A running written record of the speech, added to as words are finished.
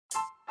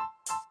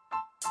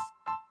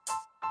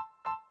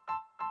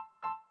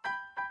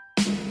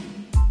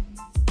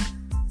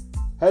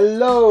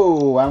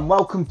Hello and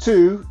welcome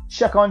to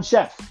Check on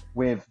Chef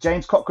with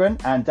James Cochran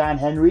and Dan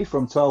Henry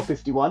from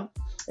 1251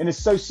 in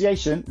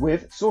association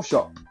with Sauce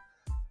Shop.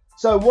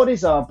 So what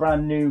is our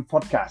brand new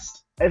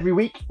podcast? Every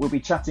week we'll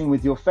be chatting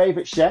with your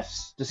favourite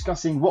chefs,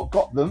 discussing what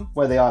got them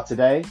where they are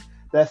today,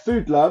 their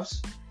food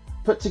loves,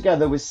 put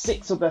together with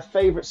 6 of their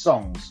favourite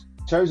songs,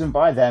 chosen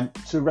by them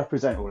to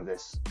represent all of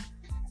this.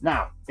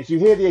 Now, if you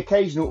hear the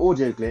occasional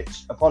audio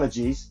glitch,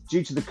 apologies.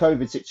 Due to the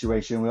COVID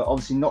situation, we're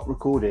obviously not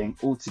recording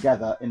all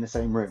together in the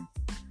same room.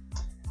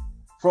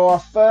 For our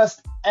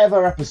first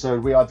ever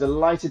episode, we are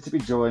delighted to be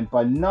joined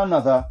by none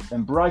other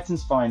than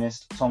Brighton's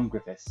finest, Tom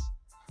Griffiths.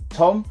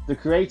 Tom, the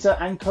creator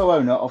and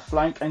co-owner of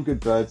Flank and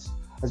Goodbirds,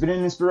 has been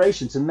an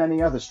inspiration to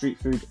many other street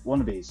food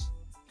wannabes.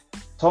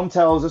 Tom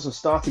tells us of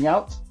starting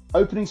out,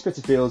 opening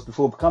Spitalfields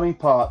before becoming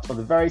part of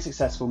the very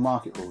successful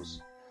Market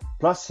Halls.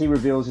 Plus, he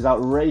reveals his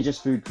outrageous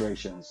food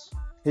creations.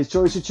 His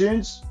choice of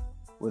tunes?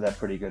 Well, they're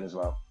pretty good as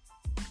well.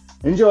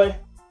 Enjoy!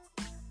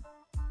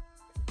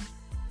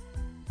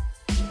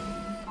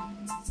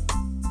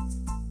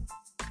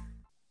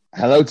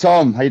 Hello,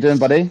 Tom. How you doing,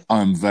 buddy?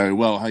 I'm very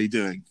well. How you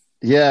doing?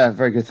 Yeah,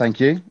 very good, thank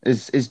you.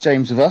 Is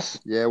James with us?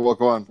 Yeah,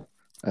 welcome on.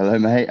 Hello,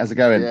 mate. How's it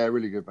going? Yeah,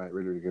 really good, mate.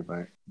 Really good,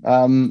 mate.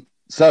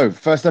 So,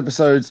 first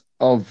episode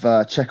of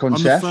Check on I'm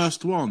Chef. the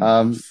first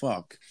one.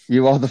 Fuck.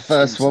 You are the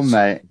first Jesus. one,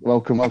 mate.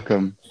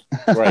 Welcome.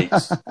 Great.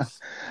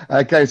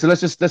 Okay, so let's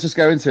just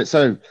go into it.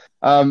 So,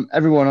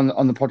 everyone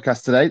on the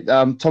podcast today,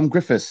 Tom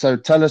Griffiths. So,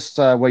 tell us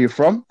where you're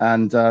from,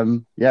 and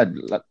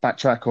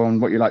backtrack on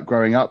what you like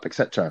growing up,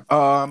 etc.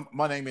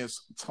 My name is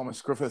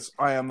Thomas Griffiths.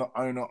 I am the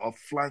owner of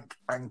Flank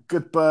and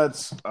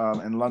Goodbirds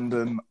in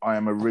London. I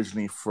am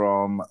originally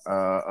from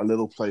a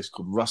little place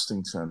called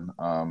Rustington,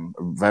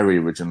 very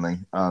originally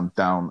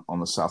down on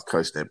the south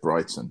coast near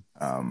Brighton.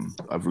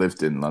 I've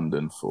lived in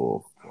London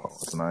for I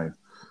don't know,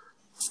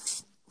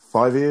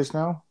 5 years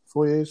now,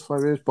 4 years, 5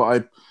 years.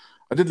 But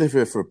I did live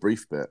here for a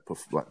brief bit,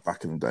 like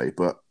back in the day.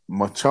 But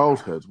my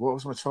childhood, what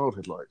was my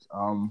childhood like?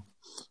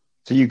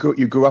 So you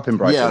grew up in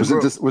Brighton? Yeah, was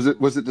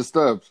it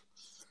disturbed?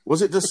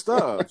 Was it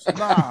disturbed?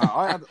 Nah,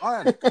 I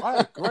had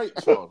a great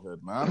childhood,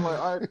 man.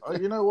 Like I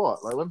you know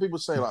what? Like when people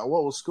say like,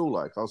 what was school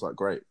like? I was like,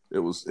 great. It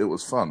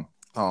was fun.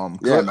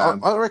 Yeah, man.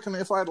 I reckon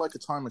if I had like a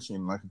time machine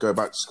and I could go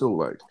back to school,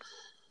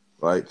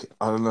 like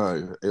I don't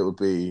know, it would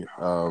be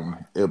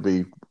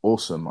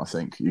awesome. I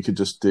think you could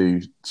just do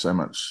so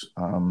much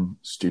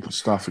stupid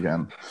stuff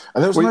again,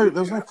 and there was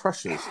no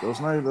pressures. There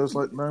was no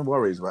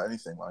worries about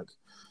anything.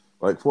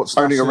 Like what's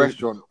owning a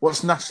restaurant?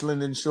 What's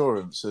national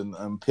insurance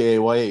and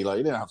PAYE? Like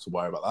you didn't have to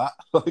worry about that.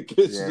 Like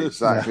it's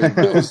exactly.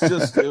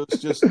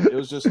 it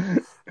was just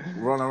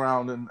run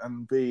around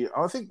and be.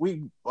 I think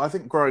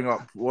growing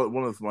up,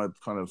 one of my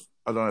kind of,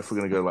 I don't know if we're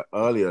going to go like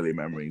early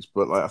memories,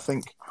 but like I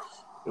think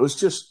it was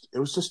just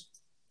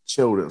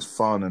chilled. It was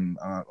fun, and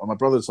my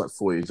brother's like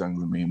 4 years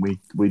younger than me, and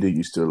we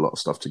used to do a lot of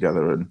stuff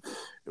together, and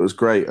it was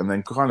great. And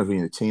then kind of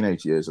in the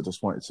teenage years, I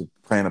just wanted to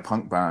play in a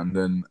punk band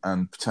and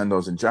pretend I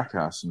was in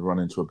Jackass and run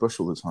into a bush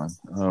all the time.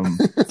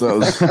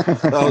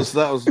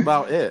 That was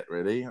about it,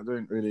 really. I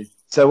don't really.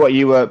 So what,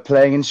 you were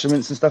playing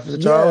instruments and stuff as a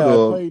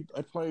child? Yeah,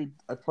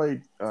 I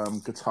played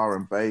guitar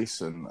and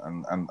bass, and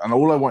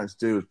all I wanted to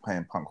do was play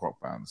in punk rock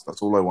bands.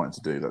 That's all I wanted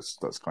to do.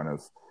 That's kind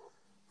of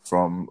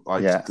from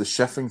the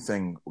chefing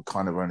thing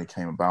kind of only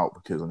came about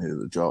because I needed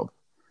a job.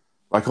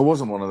 Like I'm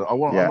not one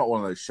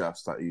of those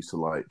chefs that used to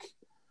like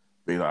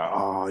be like,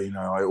 all I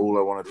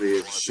want to be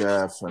is a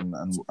chef and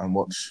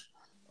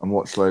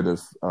watch load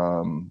of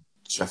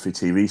chefy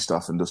TV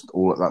stuff and just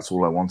that's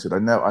all I wanted. I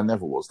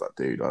never was that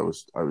dude.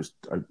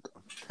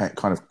 I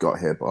kind of got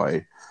here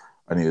by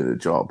I needed a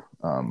job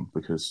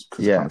because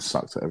I kind of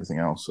sucked at everything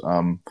else.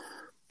 And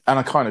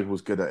I kind of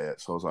was good at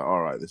it, so I was like,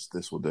 all right,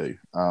 this will do.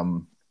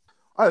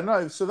 I don't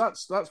know. So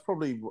that's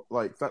probably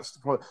like that's the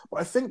problem. But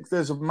I think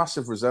there's a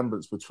massive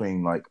resemblance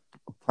between like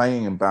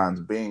playing in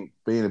bands, being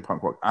in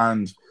punk rock,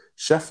 and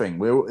chefing.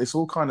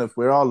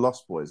 We're all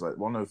lost boys. Like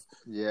one of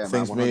the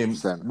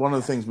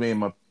things me and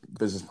my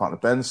business partner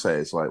Ben say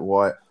is like,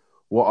 what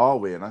are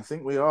we? And I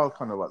think we are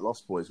kind of like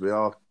lost boys. We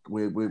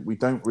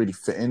don't really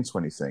fit into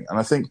anything. And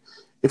I think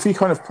if you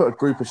kind of put a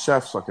group of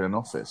chefs like in an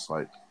office,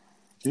 like.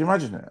 Can you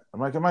imagine it?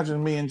 Like,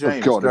 imagine me and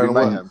James go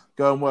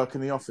and work in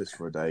the office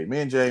for a day.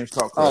 Me and James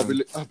talk. I'd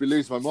be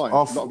losing my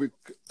mind.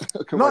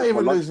 Not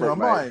even losing our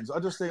minds. I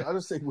just think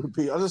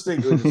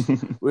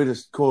we'd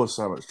just cause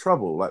so much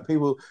trouble. Like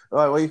people,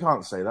 like, well, you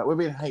can't say that. We're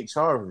being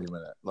HR every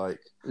minute. Like,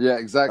 yeah,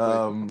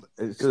 exactly.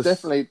 It's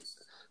definitely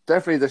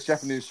the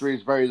chefing industry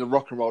is very the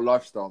rock and roll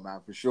lifestyle, man,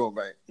 for sure,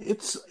 mate.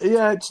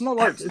 It's not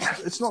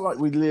like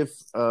we live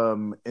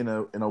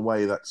in a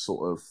way that's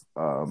sort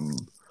of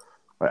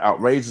like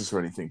outrageous or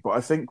anything, but I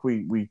think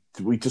we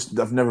just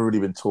have never really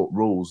been taught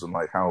rules and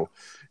like how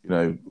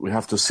we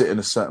have to sit in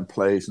a certain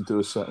place and do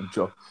a certain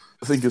job.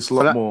 I think it's a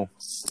lot more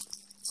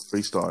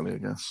freestyling, I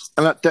guess.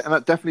 And that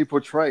definitely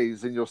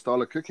portrays in your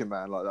style of cooking,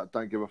 man. Like that,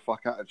 don't give a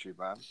fuck attitude,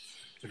 man.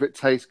 If it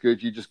tastes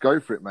good, you just go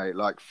for it, mate.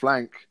 Like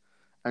Flank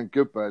and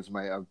Goodbirds,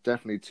 mate, are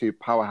definitely two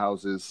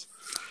powerhouses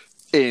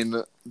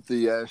in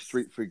the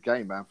street food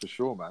game, man, for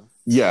sure, man.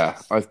 Yeah,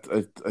 I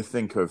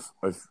think I've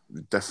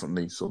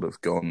definitely sort of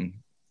going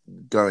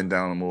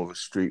down a more of a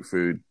street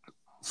food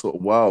sort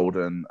of world,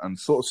 and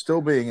sort of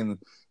still being in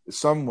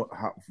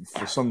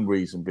for some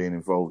reason being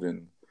involved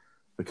in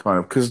the kind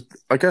of, because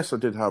I guess I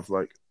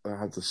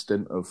had the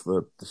stint of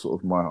the sort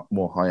of my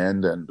more high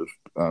end of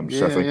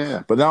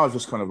chefing, but now I've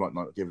just kind of like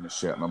not giving a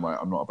shit, and I'm like,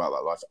 I'm not about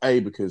that life. A,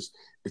 because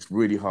it's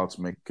really hard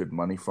to make good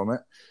money from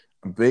it,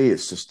 and B,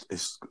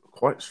 it's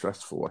quite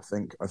stressful. I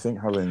think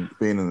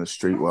being in the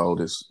street world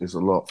is a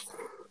lot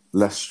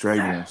less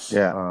strenuous.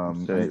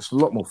 And it's a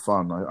lot more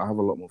fun. I have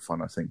a lot more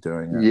fun, I think,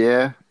 doing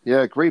it.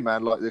 Yeah, agree,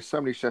 man. Like, there's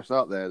so many chefs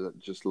out there that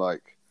just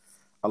like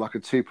are like a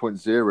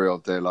 2.0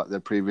 of their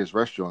previous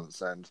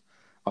restaurants, and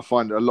I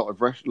find a lot of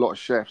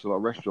chefs, a lot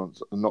of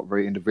restaurants are not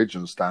very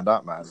individual and stand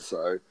out, man.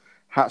 So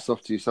hats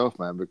off to yourself,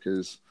 man,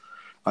 because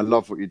I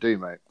love what you do,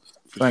 mate.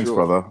 Thanks,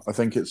 brother. I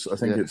think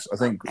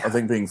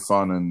being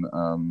fun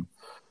and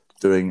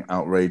doing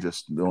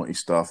outrageous, naughty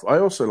stuff. I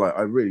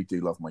really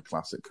do love my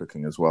classic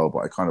cooking as well, but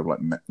I kind of like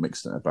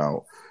mixed it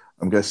about.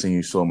 I'm guessing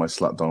you saw my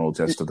Slap Donald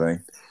yesterday.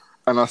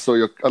 And I saw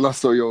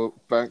your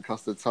burnt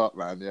custard tart,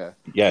 man. Yeah.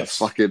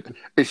 Yes.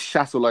 It's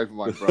shat all over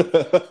mine, bro.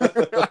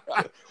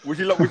 would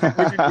you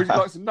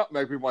like some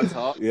nutmeg with my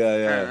tart?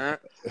 Yeah.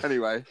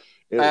 Anyway,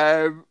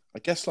 I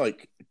guess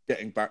like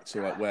getting back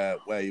to like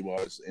where you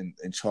was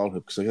in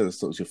childhood, because I guess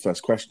that was your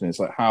first question. Is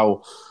like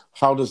how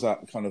does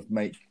that kind of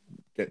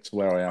get to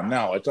where I am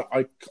now?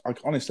 I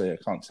honestly I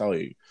can't tell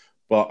you,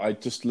 but I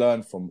just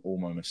learned from all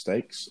my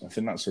mistakes. I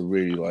think that's a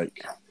really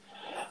like.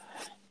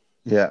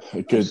 Yeah,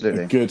 a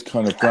good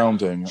kind of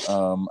grounding,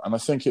 and I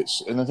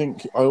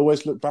think I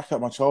always look back at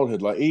my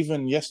childhood. Like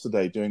even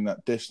yesterday, doing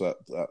that dish, that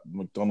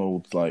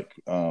McDonald's like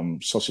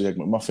sausage egg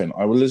McMuffin.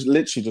 I was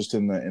literally just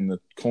in the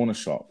corner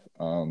shop,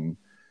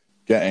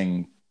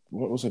 getting,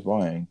 what was I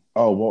buying?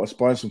 Oh, I was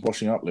buying some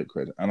washing up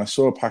liquid, and I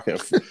saw a packet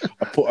of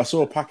I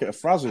saw a packet of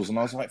Frazzles, and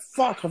I was like,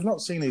 "Fuck! I've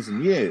not seen these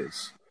in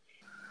years."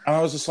 And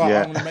I was just like,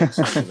 I'm going to make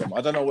something with them. I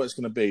don't know what it's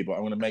going to be, but I'm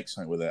going to make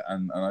something with it.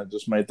 And I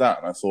just made that.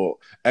 And I thought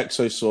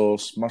exo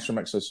sauce, mushroom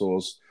exo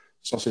sauce,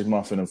 sausage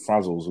muffin and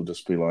Frazzles will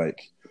just be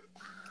like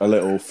a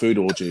little food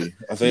orgy.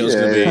 I think it was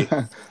going to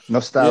be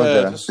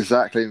nostalgia. Yeah,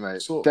 exactly,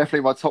 mate.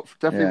 Definitely my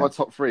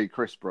top three,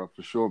 Chris, bro,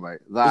 for sure, mate.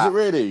 That, is it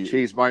really?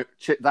 Cheese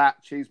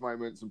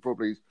moments and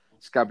probably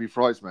scabby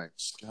fries, mate.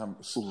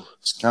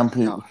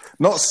 Scampi,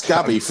 not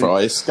scabby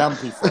fries,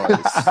 scampy fries.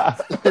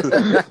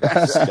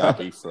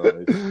 Scabby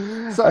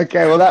fries. So,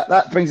 okay, well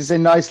that brings us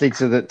in nicely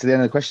to the end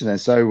of the question then.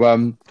 So,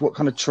 what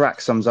kind of track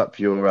sums up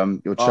your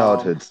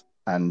childhood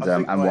and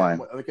why?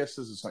 I guess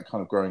this is like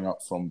kind of growing up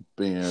from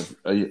being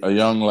a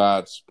young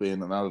lad,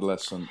 being an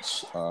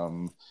adolescent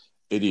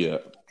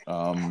idiot,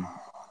 and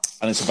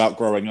it's about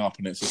growing up,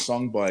 and it's a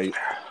song by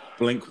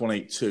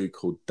Blink-182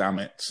 called "Damn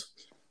It."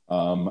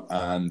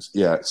 And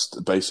yeah, it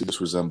basically just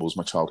resembles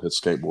my childhood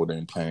skateboarding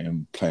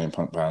and playing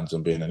punk bands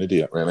and being an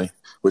idiot, really,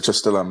 which I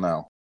still am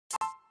now.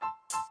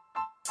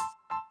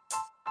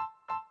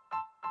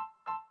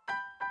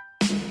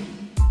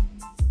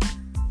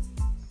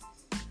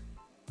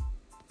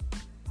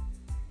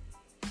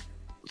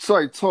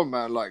 Sorry, Tom,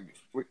 man, like,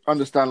 we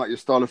understand like your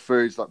style of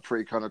foods, like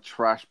pretty kind of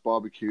trash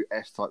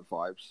barbecue-esque type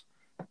vibes.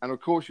 And of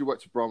course you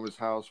went to Bronwyn's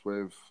house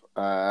with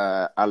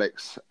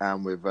Alex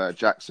and with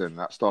Jackson.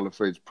 That style of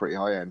food's pretty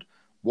high end.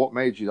 What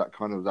made you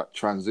that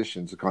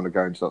transition to kind of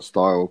go into that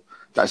style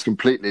that's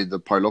completely the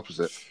pole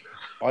opposite?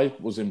 I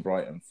was in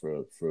Brighton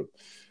for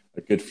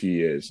a good few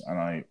years, and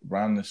I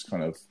ran this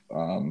kind of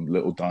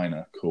little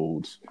diner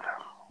called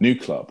New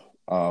Club.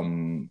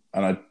 And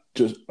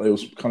it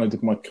was kind of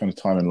did my kind of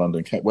time in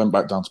London, went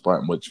back down to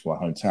Brighton, which is my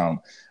hometown,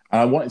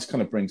 and I wanted to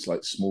kind of bring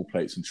like small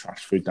plates and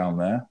trash food down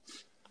there.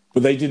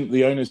 But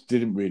the owners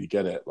didn't really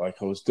get it. Like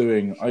I was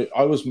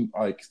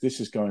like, this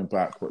is going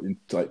back in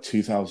like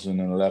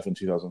 2011,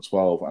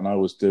 2012. And I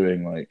was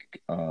doing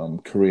like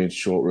Korean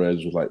short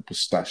ribs with like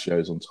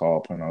pistachios on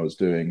top. And I was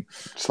doing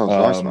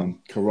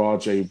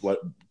karaage, like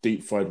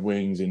deep fried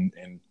wings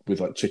with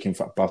like chicken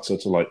fat butter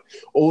to like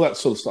all that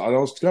sort of stuff. And I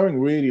was going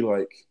really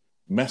like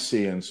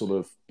messy and sort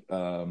of,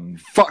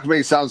 fuck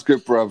me, sounds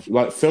good, bruv.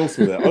 Like filth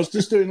with it. I was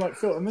just doing like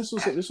filth, and this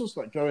was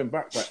like going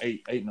back like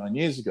 8-9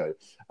 years ago.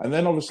 And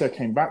then obviously I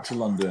came back to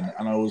London,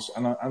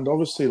 and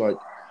obviously like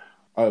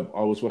I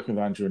was working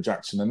with Andrew and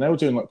Jackson, and they were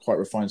doing like quite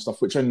refined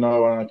stuff, which I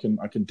know, and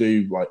I can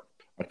do, like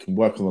I can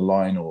work on the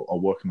line or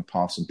work on the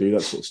pass and do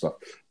that sort of stuff.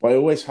 But I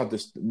always had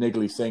this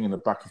niggly thing in the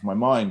back of my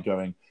mind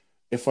going,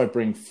 if I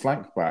bring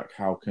flank back,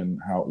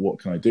 what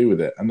can I do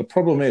with it? And the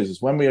problem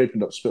is when we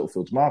opened up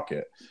Spitalfields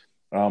Market,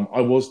 I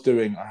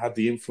had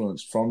the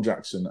influence from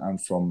Jackson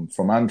and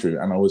from Andrew,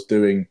 and I was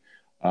doing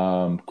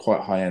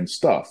quite high-end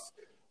stuff.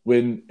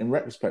 When, in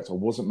retrospect, I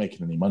wasn't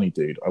making any money,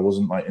 dude. I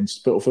wasn't, like, in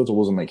Spitalfields, I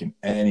wasn't making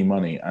any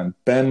money. And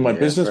Ben, my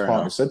business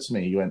partner, said to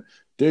me, he went,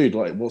 dude,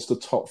 like, what's the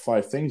top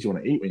 5 things you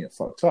want to eat when you're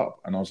fucked up?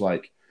 And I was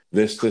like,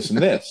 this, and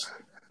this.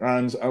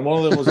 And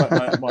one of them was,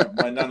 like,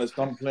 my nana's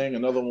dumpling.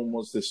 Another one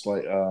was this,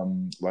 like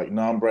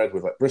naan bread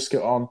with, like,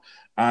 brisket on.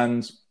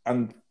 And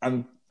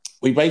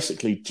we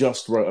basically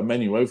just wrote a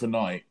menu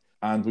overnight,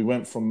 and we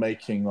went from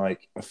making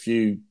like a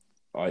few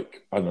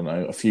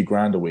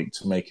grand a week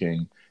to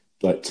making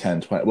like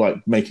 10, 20,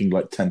 like making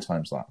like 10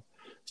 times that.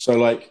 So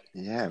like,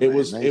 it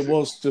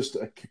was just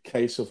a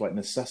case of like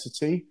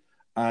necessity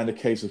and a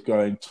case of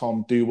going,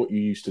 Tom, do what you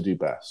used to do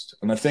best.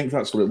 And I think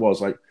that's what it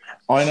was. Like,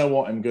 I know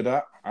what I'm good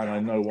at, and I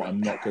know what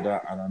I'm not good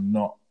at, and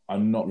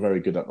I'm not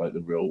very good at like the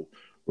real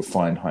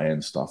refined high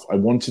end stuff. I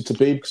wanted to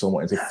be, because I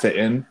wanted to fit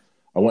in.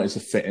 I wanted to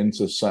fit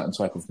into a certain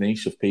type of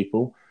niche of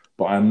people,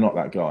 but I am not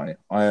that guy.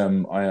 I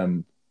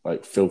am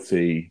like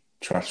filthy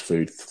trash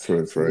food through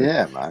and through.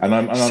 Yeah, man. And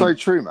I'm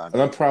true, man.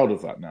 And I'm proud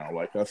of that now.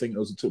 Like, I think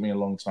it took me a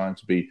long time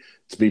to be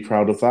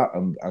proud of that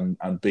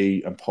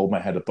and hold my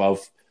head above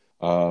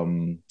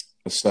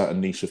a certain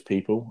niche of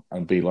people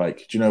and be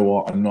like, do you know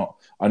what?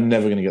 I'm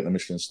never going to get the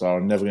Michelin star.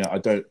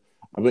 But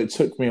it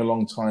took me a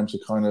long time to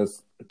kind of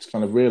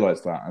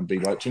realize that and be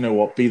like, do you know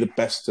what? Be the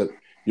best at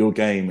your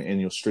game in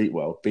your street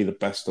world. Be the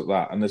best at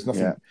that. And there's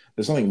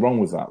nothing wrong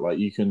with that. Like,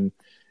 you can,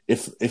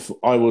 if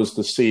I was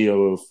the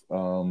CEO of,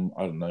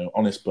 I don't know,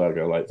 Honest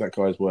Burger, like, that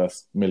guy's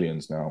worth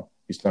millions now.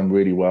 He's done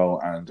really well,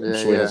 and I'm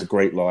sure he has a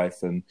great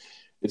life. And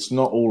it's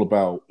not all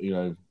about, you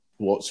know,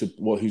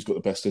 who's got the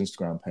best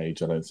Instagram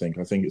page. I don't think.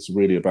 I think it's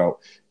really about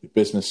your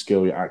business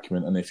skill, your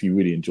acumen, and if you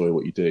really enjoy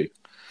what you do.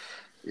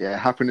 Yeah,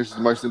 happiness is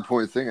the most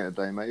important thing in a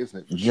day, mate, isn't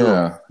it? For sure.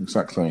 Yeah,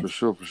 exactly. For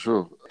sure.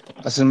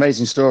 That's an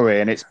amazing story,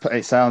 and it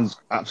sounds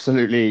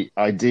absolutely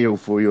ideal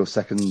for your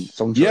second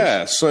song choice.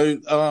 Yeah, so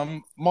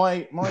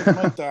my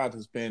dad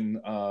has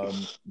been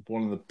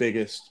one of the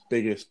biggest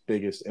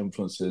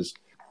influences,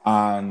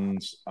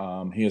 and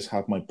he has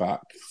had my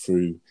back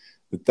through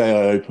the day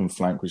I opened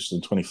Flank, which is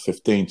in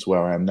 2015, to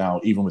where I am now.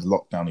 Even with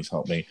lockdown, he's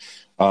helped me.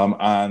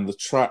 And the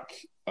track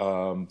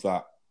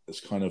that has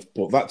kind of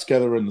brought that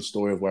together in the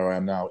story of where I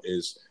am now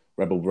is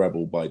Rebel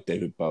Rebel by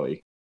David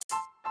Bowie.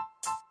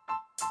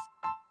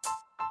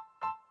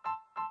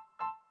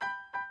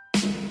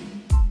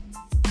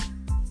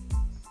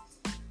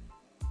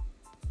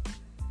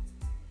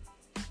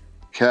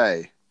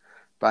 Okay,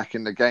 back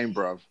in the game,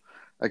 bruv.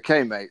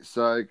 Okay, mate,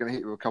 so going to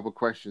hit you with a couple of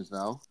questions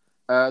now.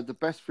 The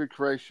best food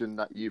creation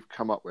that you've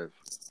come up with?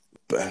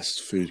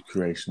 Best food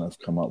creation I've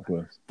come up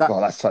with.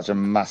 That's such a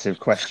massive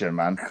question,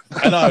 man.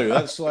 I know,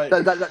 that's like...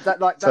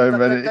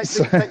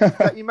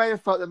 that you may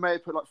have felt that may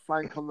have put like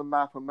Flank on the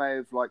map, and may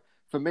have like...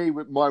 For me,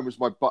 mine was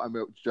my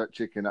buttermilk jerk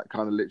chicken. That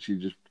kind of literally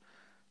just...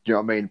 Do you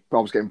know what I mean? I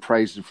was getting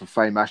praised for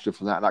Fame Ashton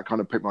for that, and that kind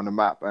of put me on the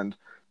map. And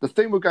the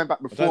thing we're going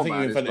back before, I don't think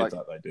you invented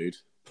that, though, dude.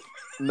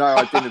 No,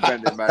 I didn't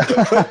invent it, mate.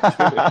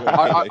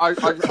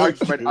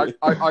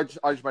 I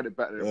just made it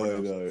better than everyone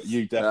else. No,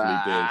 you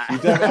definitely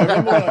did. I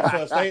remember when I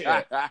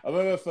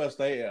first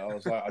ate it. I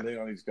was like, I think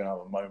I need to go and have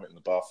a moment in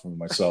the bathroom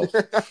myself.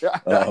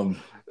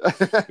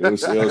 It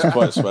was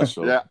quite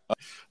special. Yeah.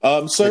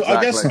 So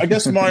exactly. I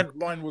guess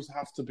mine would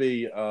have to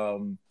be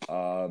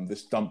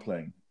this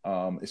dumpling.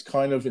 It's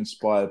kind of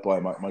inspired by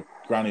my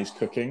granny's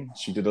cooking.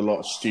 She did a lot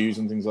of stews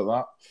and things like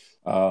that.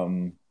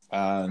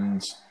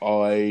 And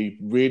I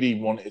really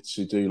wanted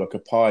to do like a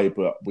pie,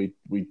 but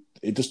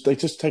they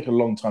just take a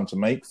long time to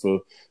make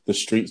for the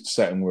street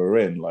setting we're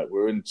in. Like,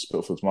 we're in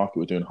Spitalfields Market,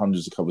 we're doing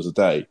hundreds of covers a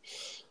day.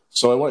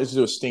 So I wanted to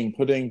do a steamed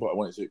pudding, but I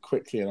wanted to do it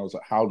quickly, and I was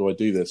like, how do I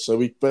do this? So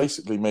we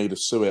basically made a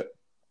suet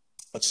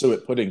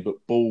pudding, but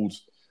balled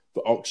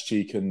the ox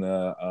cheek and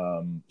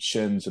the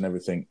shins and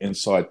everything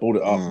inside, balled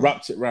it up,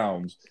 wrapped it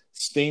round,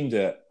 steamed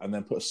it, and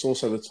then put a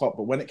sauce over the top.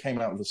 But when it came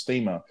out of the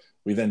steamer,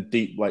 we then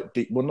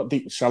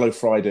shallow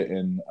fried it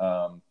in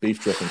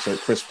beef dripping, so it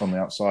crisped on the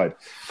outside.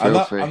 And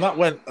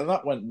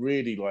that went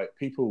really, like,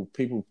 people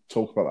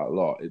talk about that a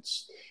lot.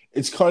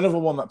 It's kind of a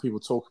one that people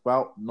talk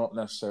about, not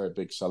necessarily a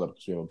big seller,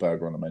 because we have a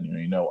burger on the menu,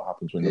 and you know what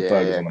happens when the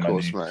burger's on the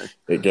menu. Mate.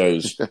 It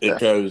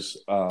goes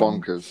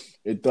bonkers.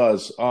 It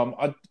does.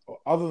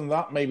 Other than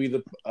that, maybe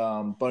the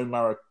bone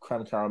marrow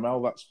creme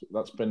caramel.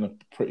 That's been a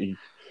pretty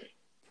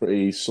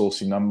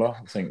saucy number.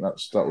 I think that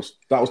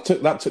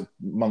took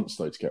months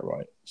though to get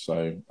right.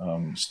 So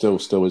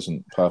still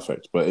isn't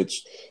perfect, but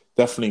it's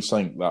definitely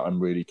something that I'm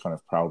really kind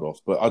of proud of.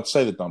 But I'd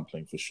say the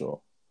dumpling for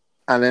sure.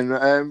 And then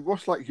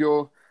what's like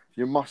your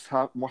must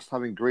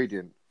have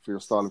ingredient for your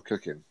style of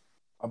cooking?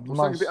 Something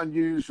a bit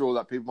unusual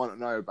that people might not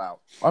know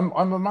about. I'm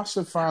a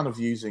massive fan of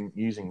using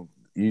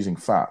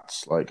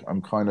fats. Like,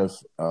 I'm kind of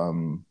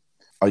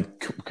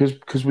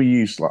because we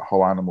use like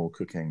whole animal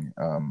cooking,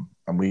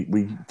 and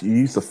we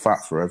use the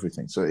fat for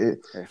everything. So it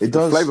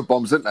does flavor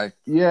bombs, don't they?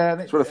 Yeah,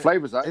 and it's where the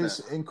flavors are.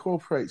 It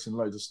incorporates in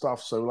loads of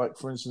stuff. So, like,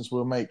 for instance,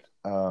 we'll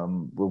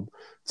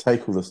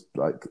take all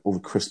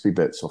the crispy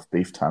bits off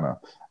beef tanner,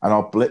 and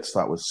I'll blitz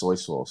that with soy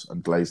sauce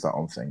and glaze that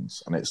on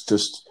things, and it's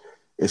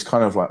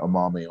kind of like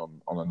umami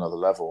on another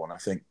level. And I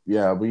think,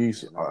 I'm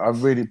a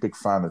really big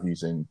fan of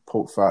using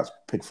pork fats,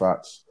 pig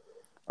fats,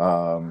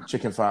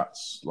 chicken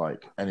fats,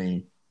 like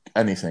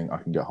anything I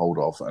can get hold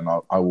of, and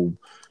I will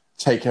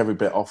take every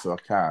bit off if I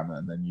can,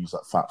 and then use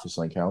that fat for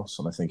something else.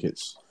 And I think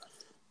it's,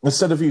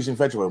 instead of using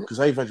veg oil, because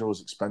veg oil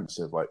is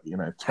expensive, like,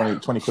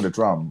 20 quid a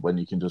drum, when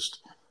you can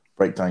just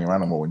break down your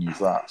animal and use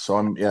that. So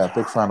I'm a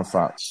big fan of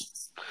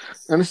fats.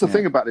 And it's the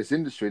thing about this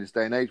industry, this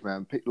day and age,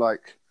 man.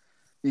 Like,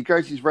 you go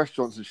to these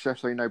restaurants and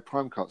chefs say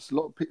prime cuts. A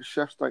lot of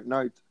chefs don't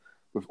know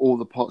with all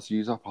the parts you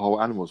use up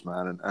whole animals,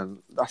 man. And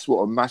that's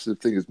what a massive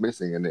thing is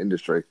missing in the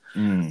industry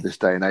this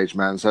day and age,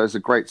 man. So it's a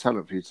great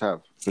talent for you to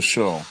have. For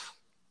sure.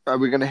 Are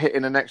we going to hit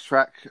in the next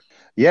track?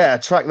 Yeah, a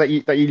track that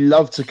you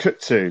love to cook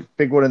to.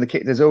 Big one in the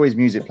kitchen. There's always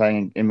music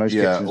playing in most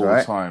kitchens, all right?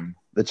 the time.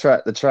 The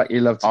track you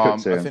love to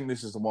cook to. I think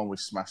this is the one we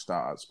smashed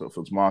out at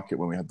Spitalfields Market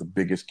when we had the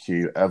biggest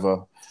queue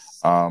ever.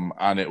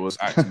 And it was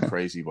Acting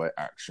Crazy by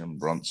Action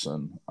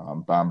Bronson.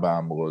 Bam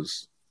Bam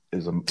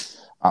is an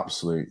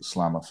absolute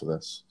slammer for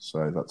this.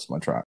 So that's my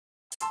track.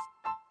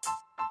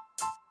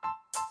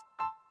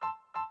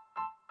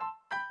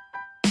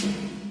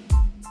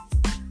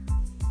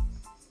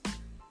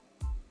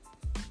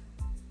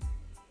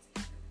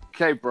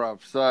 Okay,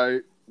 bruv.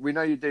 So we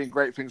know you're doing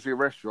great things for your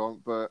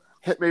restaurant, but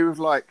hit me with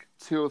like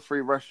 2 or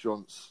 3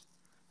 restaurants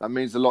that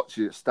means a lot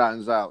to you. It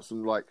stands out.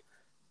 Some like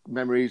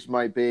memories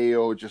maybe,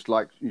 or just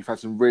like you've had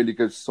some really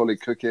good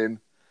solid cooking.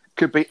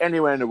 Could be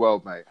anywhere in the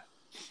world, mate.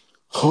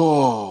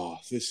 Oh,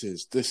 this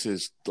is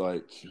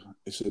like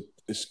it's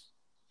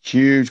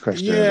huge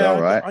question as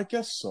well, right? I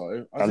guess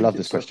so. I love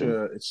this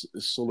question. It's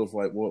sort of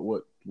like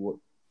what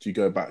do you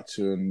go back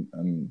to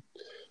and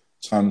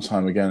time and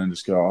time again and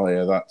just go, oh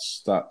yeah,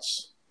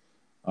 that's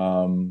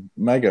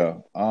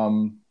mega.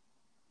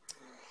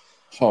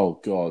 Oh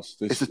God,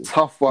 it's a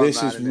tough one.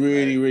 This is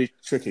really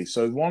tricky.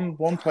 So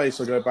one place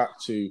I go back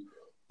to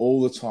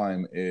all the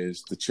time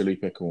is the Chili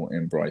Pickle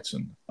in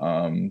Brighton.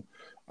 I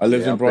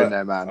lived in Brighton. Been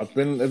there, man. I've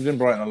lived in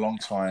Brighton a long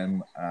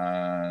time,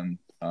 and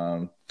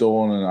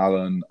Dawn and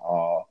Alan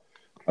are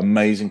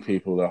amazing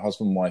people. They're a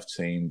husband and wife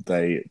team.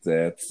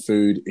 Their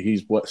food.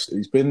 He's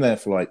been there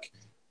for like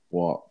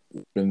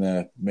been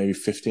there maybe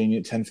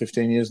 10,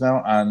 15 years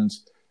now, and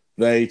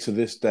they to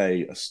this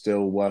day are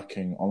still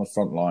working on the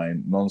front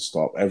line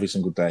non-stop every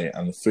single day,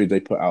 and the food they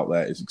put out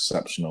there is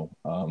exceptional.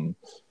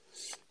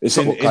 It's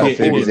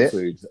Indian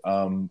food,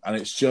 and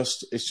it's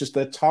just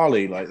their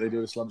thali. Like they do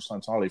this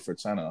lunchtime thali for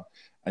 £10,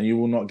 and you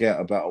will not get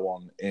a better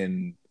one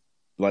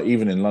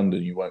even in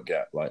London. You won't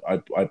get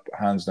I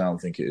hands down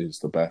think it is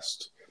the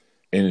best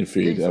Indian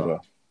food ever.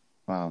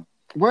 Wow.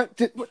 What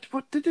did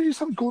they do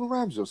something Gordon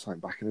Ramsay or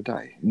something back in the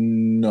day?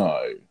 No.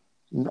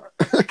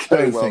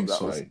 Okay, I don't think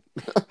so.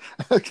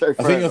 Okay,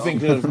 I think you're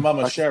thinking of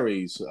Mama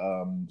Sherry's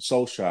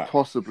Soul Shack.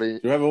 Possibly.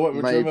 Do you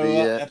remember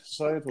that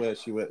episode where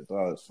she went?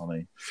 Oh, it's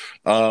funny.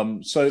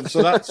 So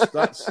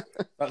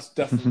that's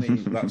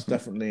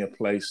definitely a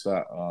place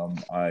that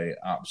I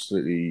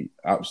absolutely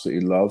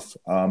love.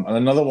 And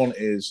another one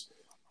is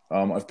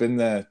I've been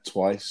there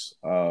twice,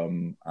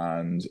 and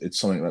it's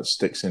something that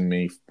sticks in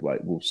me,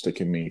 will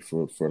stick in me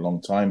for a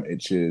long time.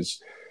 Which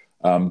is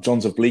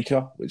John's of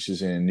Bleecker, which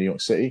is in New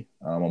York City,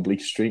 on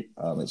Bleecker Street.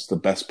 It's the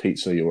best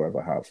pizza you'll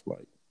ever have.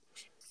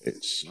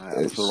 It's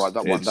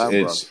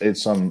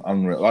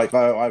unreal. Like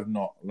I've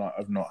not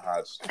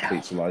had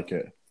pizza like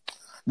it.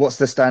 What's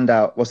the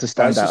standout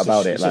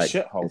about it? It's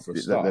a shithole for a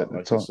start.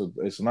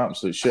 It's an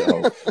absolute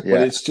shithole. Yeah.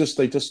 But it's just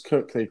they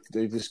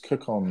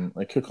cook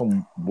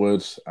on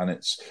wood, and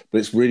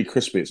it's really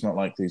crispy. It's not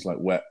like these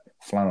wet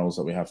flannels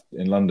that we have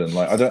in London.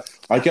 I have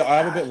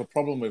a bit of a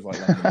problem with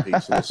London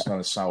pizza, this kind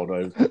of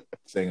sourdough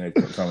thing they've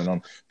got going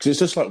on, because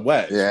it's just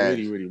wet. It's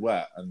really, really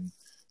wet, and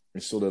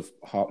it's sort of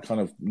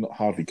not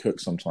hardly cooked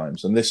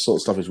sometimes. And this sort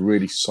of stuff is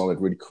really solid,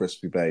 really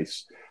crispy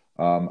base,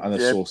 and the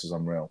sauce is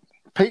unreal.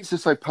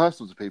 Pizza's so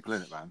personal to people,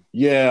 isn't it, man?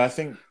 Yeah, I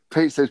think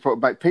pizza's one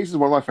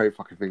of my favourite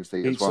fucking things to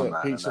eat as well,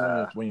 man.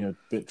 Pizza when you're a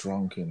bit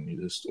drunk and you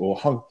just or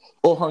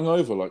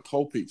hungover, like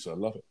cold pizza, I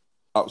love it.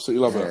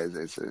 Absolutely love it.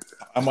 It's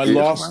and my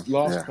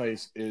last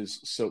place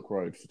is Silk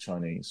Road for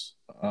Chinese.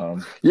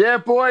 Yeah,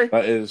 boy.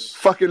 That is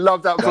fucking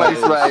love that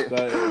place, mate.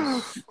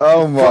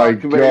 Oh my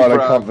God,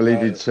 I can't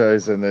believe you've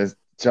chosen this.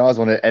 Jars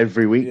on it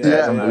every week. Yeah,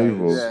 it's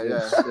unbelievable.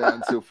 Yeah,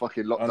 until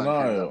fucking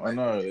lockdown. I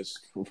know. It's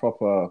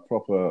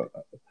proper.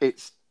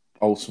 It's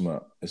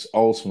ultimate. It's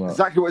ultimate.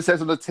 Exactly what it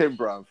says on the tin,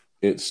 bruv.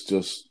 It's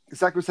just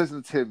exactly what it says on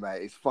the tin,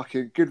 mate. It's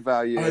fucking good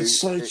value. And it's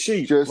so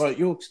cheap.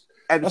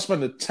 I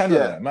spend a tenner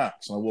there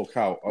max, and I walk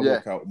out.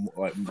 Walk out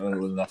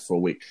enough for a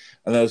week.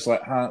 And there's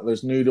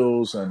there's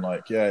noodles and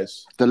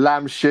it's the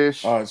lamb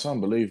shish. Oh, it's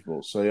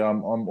unbelievable. So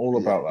I'm all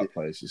about that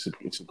place.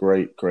 It's a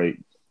great.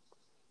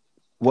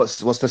 What's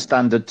the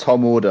standard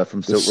Tom order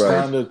from Silk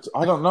Road?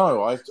 I don't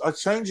know. I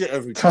change it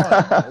every time.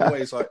 I'm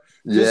always I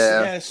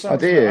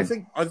do. I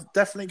think I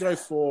definitely go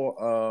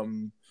for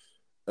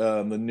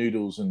the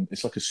noodles, and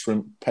it's like a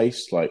shrimp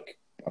paste. I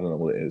don't know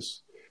what it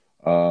is.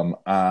 And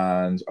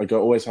I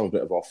always have a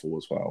bit of offal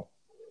as well.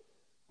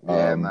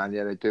 Yeah, man.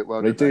 Yeah, they do it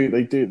well. They do.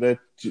 Do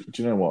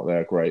you know what?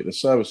 They're great. The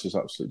service is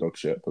absolute dog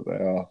shit, but they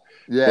are.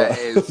 Yeah,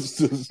 it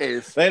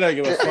is. They don't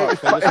give a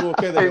fuck. They just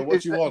walk in. They go,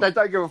 "What do you want?" They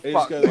don't give a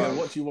fuck. They go,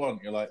 "What do you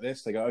want?" You're like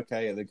this. They go,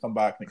 "Okay," and they come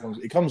back, and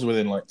it comes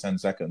within 10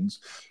 seconds.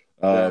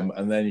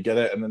 And then you get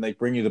it, and then they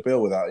bring you the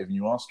bill without even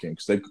you asking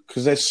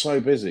because they're so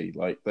busy.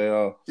 Like they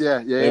are.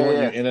 They want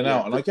you in and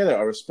out, and I get it.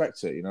 I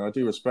respect it. I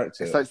do respect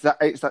it.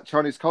 It's that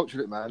Chinese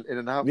culture, man. In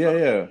and out.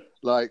 Yeah.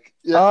 Like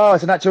oh,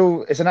 it's an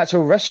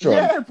actual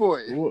restaurant. Yeah,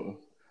 boy. Ooh.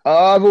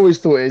 I've always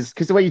thought it is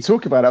because the way you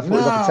talk about it, I thought it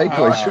was like a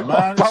takeaway shop.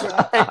 Man.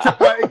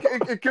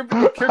 It could be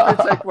a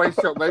takeaway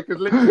shop, mate.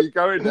 Because literally, you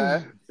go in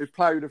there, they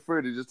play with the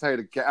food, and just tell you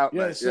to get out.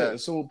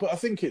 It's all. But I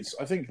think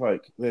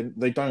like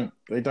they don't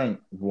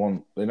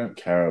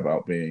care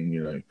about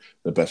being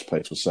the best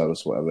place for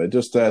service, or whatever. They're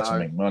just there to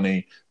make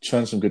money,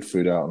 churn some good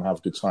food out, and have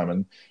a good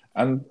time.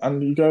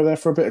 And you go there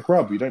for a bit of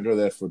grub. You don't go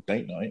there for a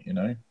date night.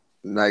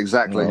 No,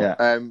 exactly.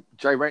 Yeah.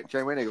 Jay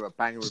Winnie got a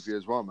banger review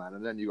as well, man.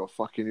 And then you got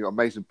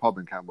amazing pub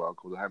in Camberwell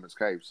called the Hermit's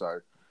Cave. So,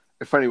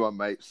 if anyone,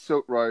 mate,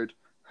 Silk Road,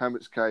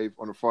 Hermit's Cave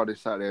on a Friday,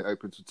 Saturday,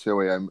 open to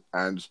 2 a.m.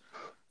 and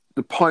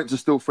the pints are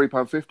still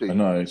 £3.50. I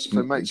know it's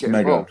mega.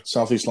 Involved.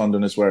 South East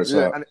London is where it's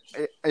at.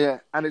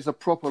 And it's a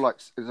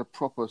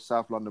proper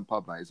South London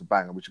pub, mate. It's a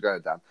banger. We should go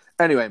down.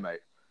 Anyway, mate.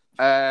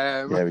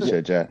 Yeah, we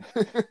should. Yeah.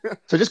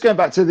 So, just going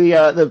back to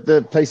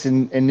the place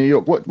in New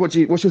York, what's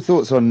your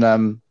thoughts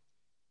on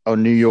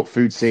New York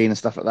food scene and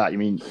stuff like that?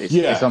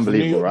 It's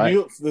unbelievable, right?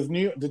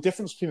 The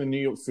difference between the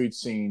New York food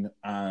scene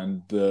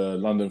and the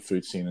London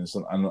food scene,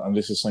 and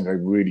this is something I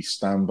really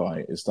stand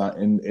by, is that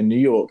in New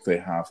York they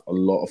have a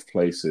lot of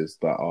places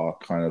that are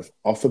kind of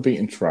off the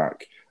beaten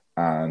track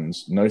and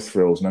no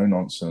thrills, no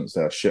nonsense.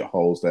 They are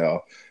shitholes.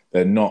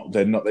 They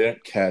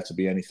don't care to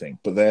be anything,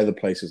 but they're the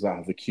places that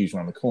have the queues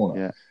around the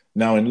corner. Yeah.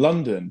 Now in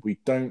London, we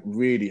don't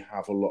really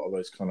have a lot of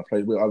those kind of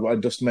places. I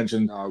just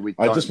mentioned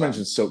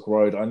Silk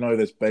Road. I know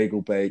there's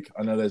Bagel Bake.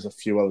 I know there's a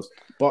few others.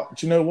 But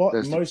do you know what?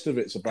 Most of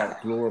it's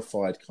about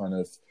glorified kind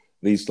of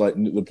these like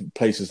the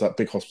places that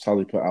Big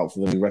Hospitality put out for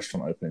the new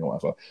restaurant opening or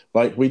whatever.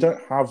 Like we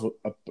don't have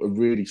a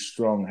really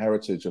strong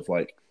heritage of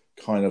like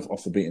kind of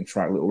off the beaten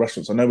track little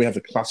restaurants. I know we have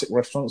the classic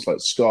restaurants like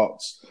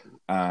Scott's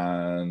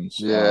and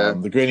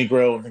the Greeny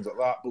Grill and things like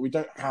that, but we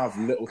don't have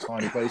little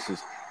tiny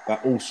places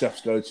that all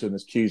chefs go to, and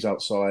there's queues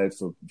outside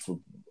for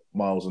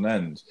miles on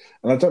end.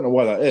 And I don't know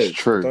why that is.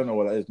 True. I don't know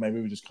why that is. Maybe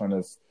we've kind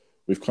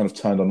of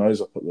turned our nose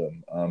up at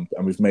them, and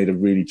we've made a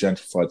really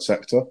gentrified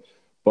sector.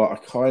 But I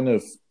kind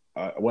of,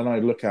 when I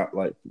look at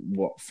like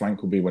what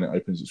Flank will be when it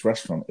opens its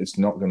restaurant, it's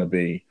not going to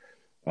be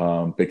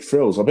big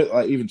frills. A bit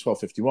like even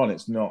 1251,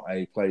 it's not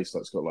a place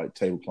that's got like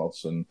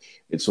tablecloths and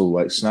it's all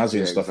like snazzy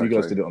and stuff. Exactly.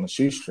 You guys did it on a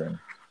shoestring.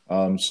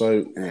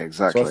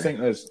 Exactly. So I think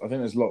there's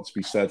a lot to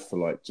be said for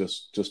like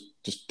just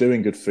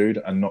doing good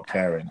food and not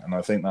caring, and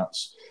I think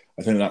that's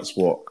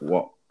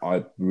what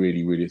I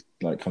really really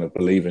like kind of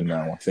believe in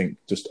now. I think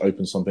just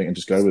open something and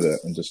just go with it,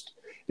 and just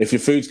if your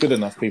food's good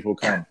enough, people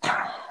come.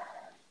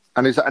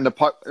 And is that in the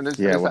pipe? And is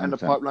that in the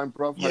pipeline,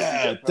 bro?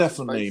 Yeah,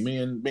 definitely. Me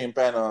and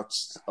Ben are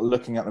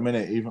looking at the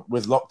minute. Even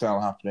with lockdown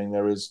happening,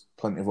 there is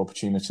plenty of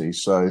opportunity.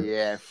 So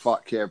yeah,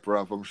 fuck yeah,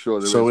 bro. I'm sure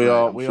there is. So we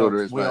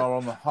are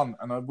on the hunt,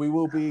 and we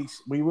will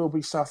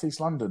be South East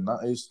London.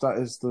 That is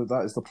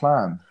the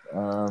plan.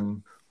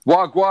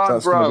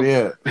 Wagwan, bro. Be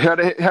it. Heard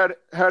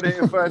it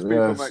here first,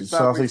 people. Mate.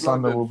 South East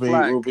London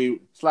will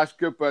be /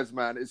 Goodbirds,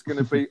 man. It's going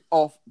to be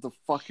off the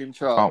fucking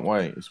chart. Can't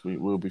wait.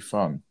 It will be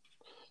fun.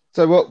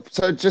 So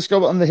just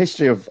go on the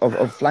history of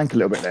Flank a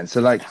little bit then.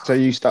 So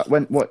you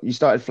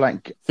started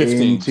Flank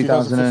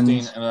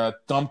 2015 in a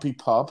dumpy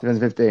pub.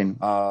 2015.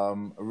 A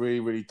really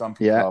really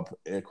dumpy pub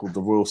called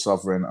the Royal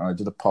Sovereign, and I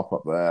did a pop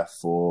up there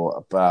for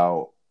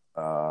about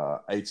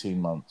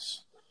 18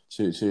 months,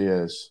 2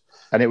 years.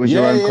 And it was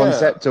your own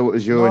concept, or it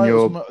was you and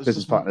your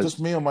business partners? Just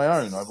me on my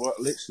own. I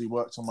literally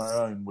worked on my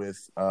own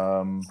with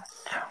a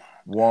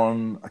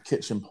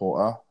kitchen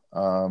porter.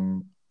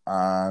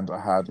 And I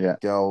had a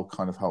girl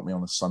kind of help me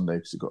on a Sunday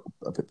because it got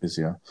a bit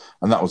busier,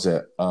 and that was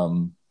it.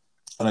 And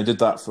I did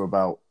that for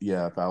about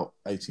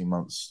 18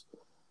 months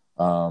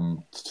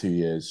to 2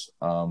 years.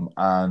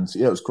 And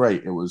it was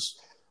great. It was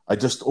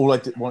all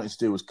I wanted to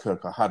do was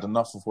cook. I had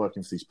enough of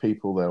working for these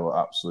people. They were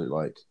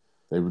absolute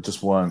they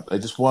just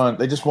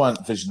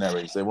weren't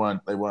visionaries. They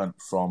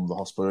weren't from the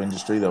hospital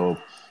industry. They were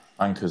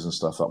bankers and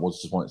stuff that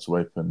just wanted to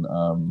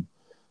open.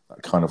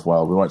 Kind of we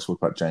won't talk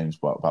about James,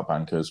 but about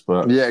bankers.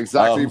 But yeah,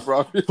 exactly,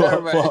 bro.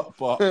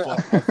 But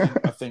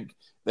I think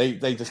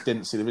they just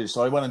didn't see the vision.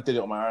 So I went and did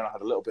it on my own. I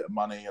had a little bit of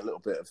money, a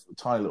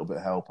tiny little bit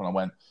of help, and I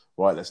went,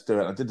 right, let's do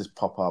it. I did this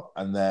pop up,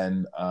 and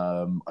then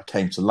I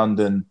came to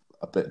London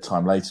a bit of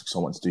time later because I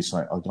wanted to do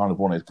something. I kind of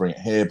wanted to bring it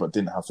here, but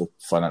didn't have the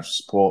financial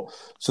support.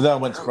 So then I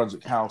went to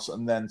Brunswick House,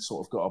 and then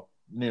sort of got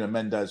Nuno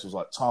Mendes was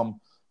like, Tom,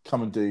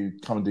 come and do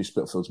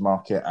Spitalfields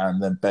Market, and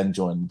then Ben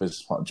joined, the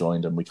business partner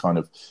joined, and we kind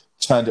of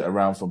turned it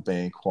around from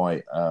being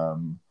quite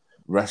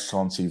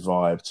restaurant-y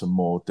vibe to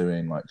more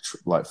doing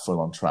like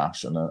full-on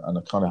trash, and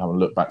I kind of haven't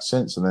looked back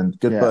since. And then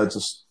Good Birds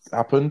has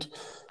happened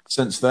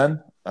since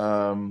then,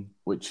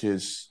 which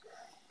is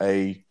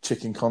a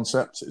chicken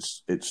concept.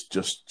 It's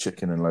just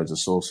chicken and loads of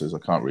sauces. I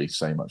can't really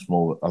say much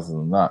more other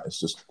than that. It's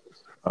just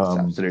It's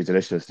absolutely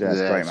delicious. Yeah, it's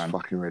great, man. It's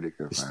fucking really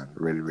good, man.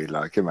 Really, really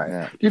like it, mate.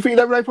 Yeah. Do you think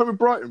they'll open with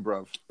Brighton,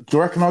 bruv? Do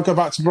you reckon I'll go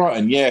back to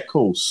Brighton? Yeah, of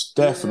course,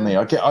 definitely.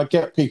 Yeah. I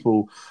get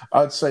people.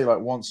 I'd say like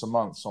once a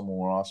month, someone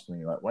will ask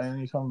me like, "When are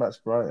you coming back to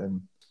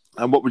Brighton?"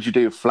 And what would you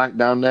do? Flank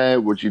down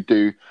there? Would you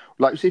do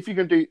like? See, if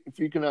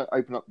you're gonna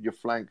open up your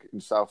flank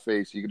in South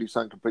East, you can do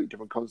something completely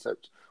different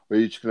concept, or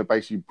you're just gonna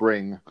basically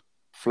bring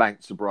flank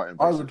to Brighton.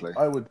 Basically,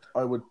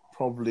 I'd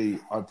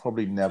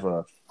probably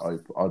never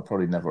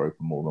open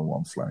more than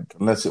one flank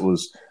unless it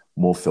was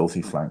more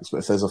filthy flanks. But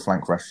if there's a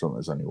flank restaurant,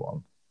 there's only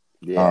one.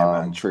 Yeah,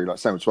 man, true. Like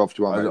same with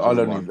 1251.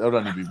 I'd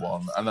only be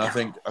one, and I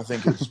think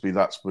it'd just be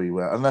that's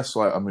where unless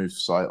like I move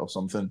site or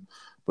something,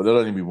 but there'd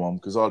only be one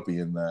because I'd be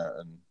in there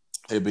and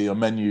it'd be a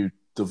menu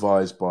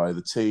devised by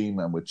the team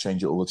and we'd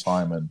change it all the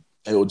time and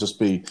it'll just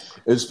be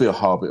a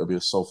hub, it'll be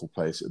a soulful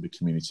place, it'll be a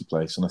community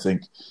place. And I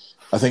think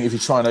if you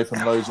try and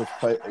open loads of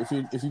if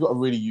you've got a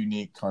really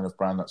unique kind of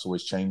brand that's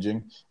always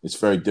changing, it's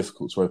very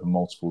difficult to open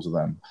multiples of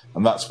them.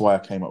 And that's why I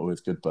came up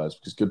with Good Birds,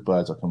 because Good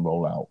Birds I can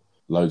roll out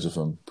loads of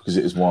them because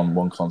it is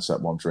one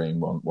concept, one dream,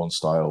 one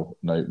style,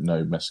 no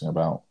messing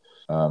about.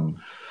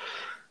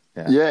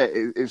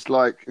 It's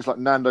like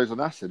Nando's on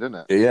acid, isn't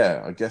it?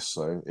 Yeah, I guess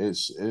so.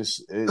 It's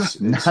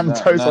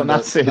Nando's on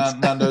acid.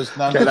 Nando's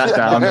Get that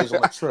down. Nando's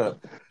on a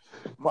trip.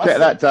 Get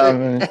that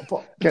down.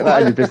 Get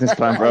that in your business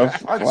plan, bro.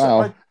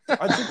 Wow.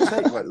 I did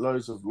take like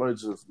loads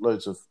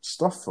of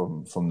stuff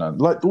from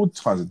Nando's, like all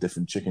kinds of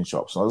different chicken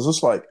shops. And I was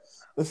just like,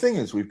 the thing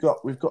is, we've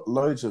got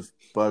loads of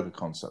burger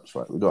concepts,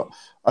 right?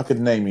 I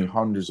could name you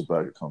hundreds of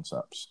burger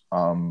concepts,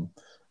 and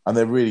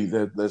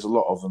there's a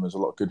lot of them. There's a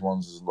lot of good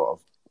ones. There's a lot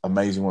of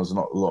amazing ones, and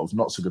not a lot of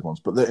not so good ones.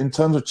 But in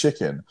terms of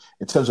chicken,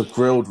 in terms of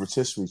grilled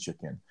rotisserie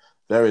chicken,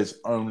 there is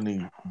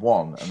only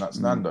one, and that's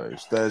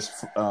Nando's. There's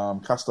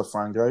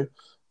Castelfranco,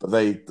 but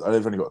they've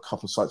only got a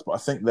couple of sites. But I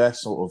think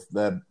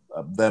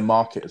their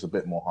market is a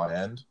bit more high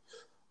end.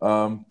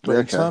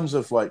 In terms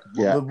of like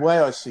the way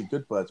I see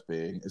Good Birds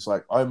being is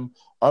like I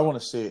want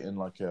to see it in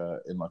like a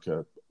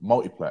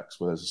multiplex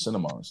where there's a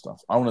cinema and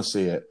stuff. I want to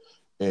see it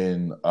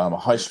in a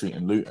high street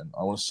in Luton.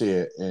 I want to see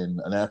it in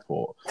an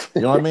airport.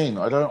 You know what I mean?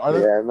 I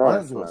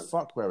don't give a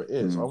fuck where it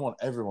is. I want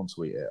everyone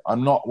to eat it.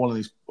 I'm not one of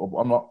these.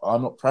 I'm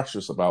not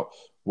precious about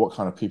what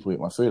kind of people eat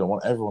my food. I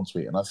want everyone to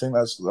eat, and I think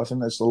there's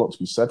a lot to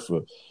be said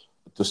for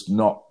just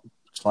not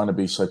trying to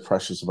be so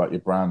precious about your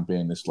brand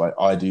being this like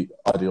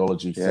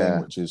ideology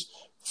thing, which is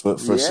for a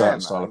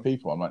certain style of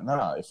people. I'm like,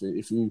 nah.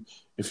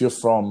 If you're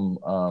from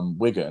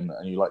Wigan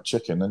and you like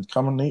chicken, then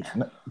come and eat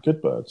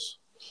Good Birds.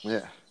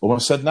 Yeah.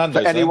 Almost said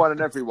Nando's. For anyone and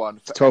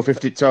everyone.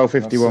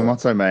 1251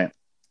 motto, mate.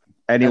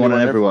 Anyone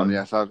and everyone.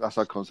 Yes, that's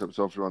our concept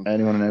of everyone.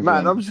 Anyone and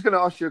everyone. Man, I'm just going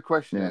to ask you a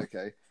question. Yeah.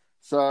 Okay.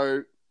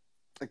 So,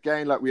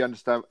 again, like we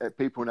understand,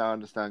 people now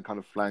understand kind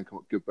of flank and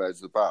what Good Birds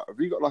is about. Have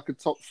you got like a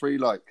top 3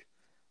 like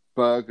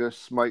burger,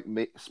 smoked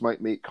meat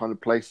kind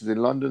of places in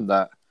London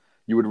that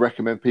you would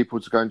recommend people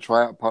to go and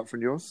try out apart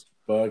from yours?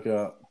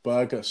 Burger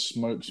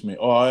smoked meat.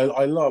 Oh,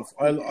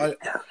 I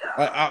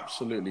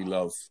absolutely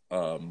love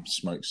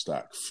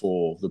Smokestack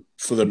for the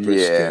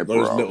brisket. Yeah,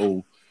 those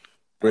little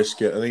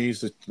brisket. And they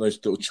use those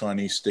little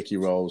Chinese sticky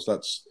rolls.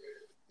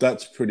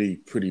 That's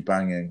pretty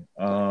banging.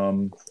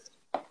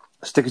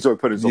 Sticky sort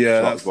of puddings.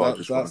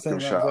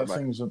 That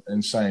thing's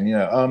insane.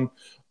 Yeah.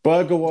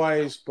 Burger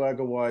wise.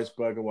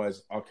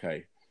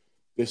 Okay.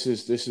 There's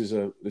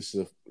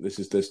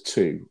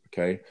 2.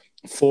 Okay.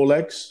 4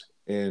 Legs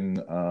in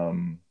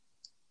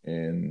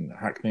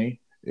Hackney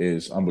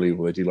is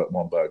unbelievable. They do like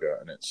one burger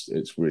and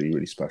it's really,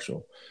 really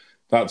special.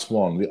 That's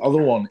one. The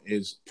other one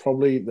is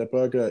probably their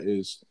burger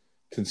is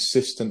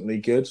consistently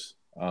good.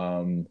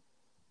 And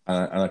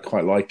I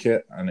quite like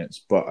it.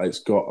 But it's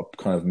got a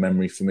kind of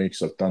memory for me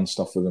because I've done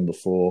stuff with them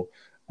before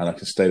and I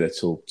can stay there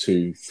till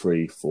 2,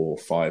 3, 4,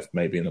 5,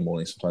 maybe in the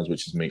morning sometimes,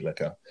 which is Meat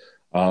Liquor.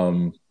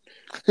 I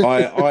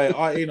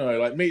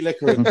like Meat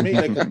Liquor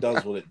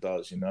does what it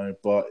does,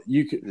 but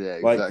you could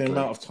like the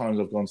amount of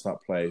times I've gone to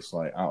that place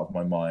like out of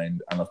my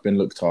mind and I've been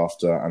looked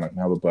after and I can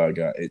have a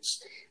burger.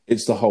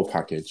 It's the whole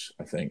package.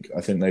 I think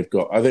they've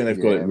got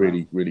it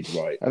really, really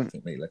right. I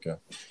think Meat Liquor.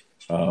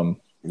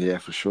 Yeah,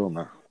 for sure,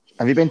 man.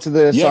 Have you been to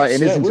the site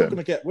in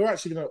Islington? We're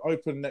actually going to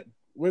open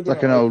It's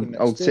like an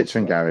old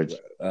Citroen garage.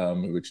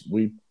 Which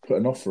we put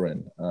an offer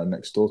in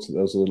next door to.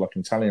 There was like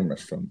an Italian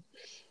restaurant,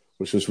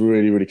 which was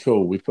really, really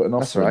cool. We put an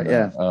offer in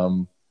there.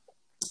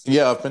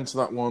 I've been to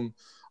that one.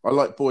 I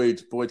like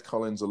Boyd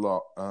Collins a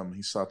lot.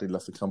 He's sadly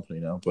left the company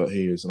now, but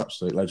he is an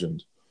absolute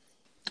legend.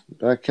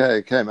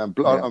 Okay, man.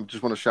 I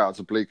just want to shout out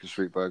to Bleecker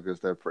Street Burgers.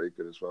 They're pretty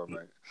good as well,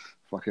 mate.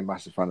 Fucking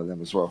massive fan of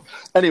them as well.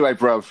 Anyway,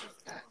 bruv.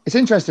 It's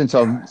interesting,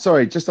 Tom.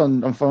 Sorry, just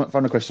on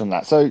final question on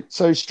that.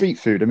 So street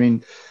food. I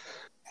mean,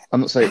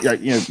 I'm not saying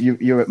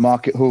you're at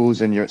market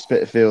halls and you're at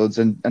Spitalfields,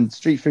 and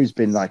street food's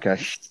been like a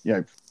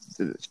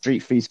street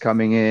feast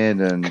coming in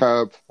and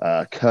curb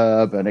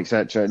and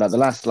etc. Like the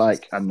last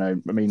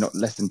not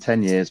less than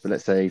 10 years, but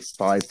let's say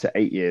 5 to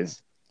 8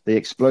 years, the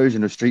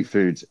explosion of street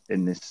food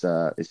in this,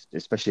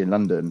 especially in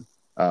London,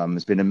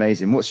 It's been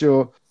amazing. What's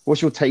your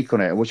take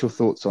on it? What's your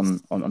thoughts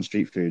on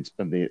street foods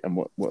and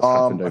what's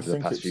happened over the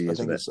past few years?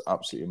 I think it's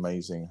absolutely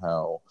amazing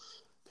how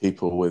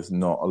people with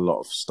not a lot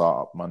of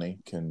startup money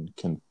can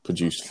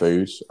produce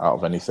food out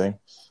of anything.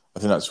 I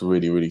think that's a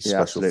really, really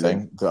special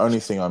thing. The only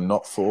thing I'm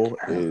not for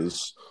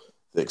is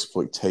the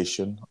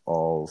exploitation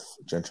of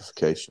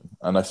gentrification,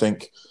 and I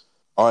think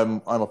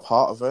I'm a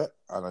part of it.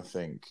 And I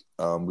think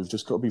we've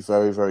just got to be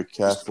very, very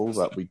careful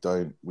that we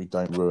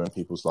don't ruin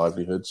people's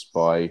livelihoods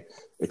by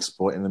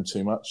exploiting them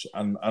too much.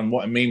 And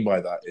what I mean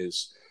by that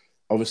is,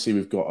 obviously,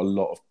 we've got a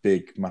lot of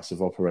big,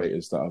 massive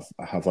operators that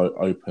have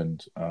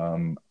opened,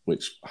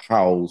 which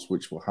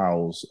will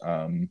house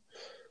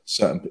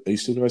certain. Are you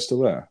still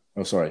there?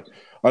 Oh, sorry.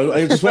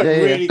 I just went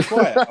really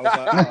quiet. I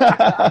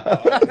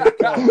was like,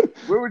 oh,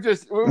 we were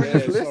just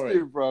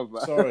listening, bro.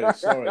 Sorry.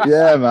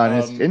 Yeah,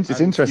 man, it's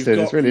interesting.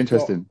 It's really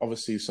interesting.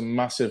 Obviously, some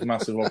massive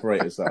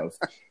operators that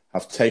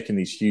have taken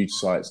these huge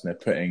sites and they're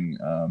putting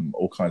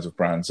all kinds of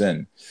brands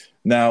in.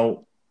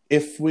 Now,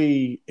 if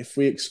we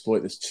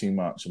exploit this too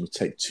much and we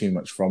take too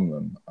much from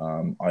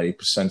them, i.e.,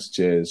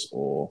 percentages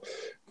or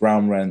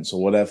ground rents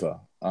or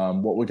whatever,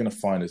 what we're going to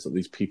find is that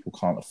these people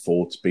can't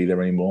afford to be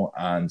there anymore,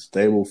 and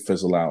they will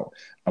fizzle out,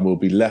 and we'll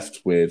be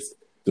left with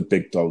the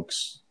big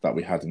dogs that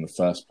we had in the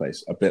first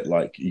place. A bit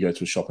like you go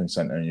to a shopping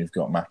centre and you've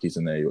got Mackey's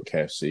in there, you've got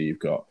KFC, you've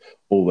got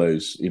all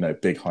those,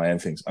 big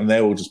high-end things, and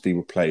they will just be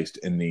replaced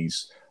in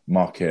these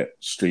market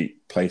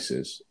street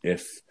places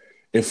if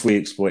we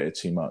exploit it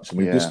too much. And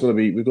we've got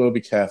to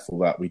be careful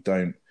that we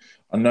don't.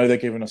 I know they're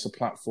giving us a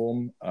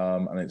platform,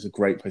 and it's a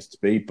great place to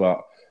be,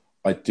 but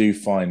I do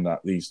find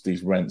that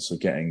these rents are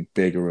getting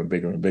bigger and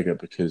bigger and bigger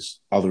because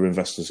other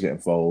investors get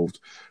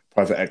involved,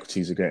 private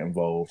equities are getting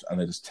involved, and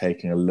they're just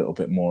taking a little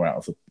bit more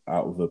out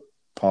of the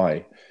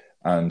pie.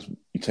 And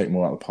you take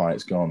more out of the pie,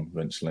 it's gone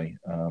eventually.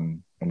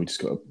 And we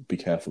just got to be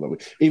careful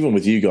that even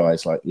with you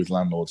guys, like with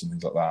landlords and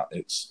things like that,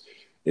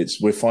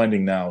 we're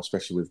finding now,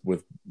 especially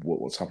with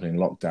what's happening in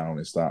lockdown,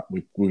 is that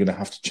we're going to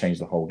have to change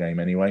the whole game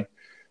anyway.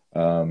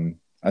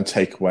 And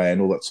takeaway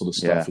and all that sort of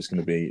stuff is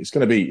going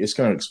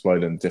to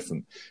explode in a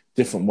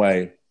different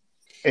way.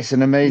 It's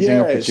an amazing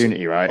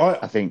opportunity, right?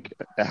 I think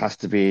it has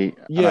to be.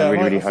 And I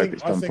really hope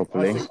it's done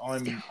properly.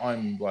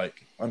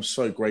 I'm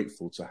so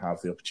grateful to have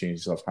the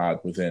opportunities I've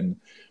had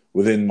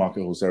within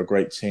Market Halls. They're a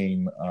great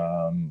team.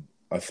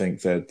 I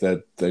think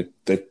they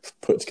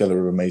put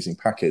together an amazing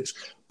package.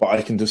 But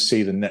I can just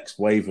see the next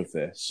wave of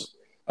this,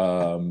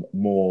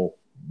 more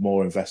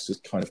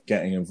investors kind of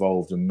getting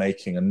involved and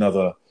making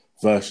another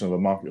version of a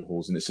Market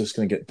Halls, and it's just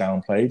going to get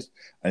downplayed,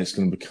 and it's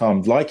going to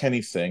become, like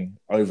anything,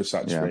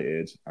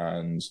 oversaturated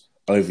and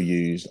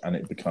overused, and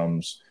it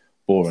becomes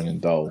boring and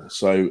dull.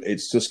 So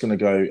it's just going to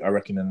go, I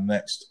reckon, in the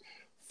next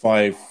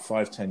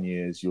 5-10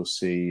 years, you'll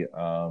see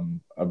a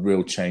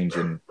real change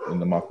in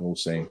the Market Hall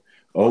scene.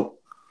 Oh,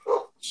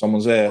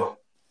 someone's there.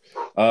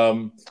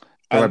 Don't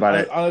worry about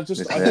it. I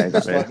think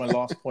that's like my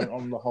last point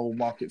on the whole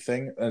market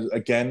thing.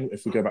 Again,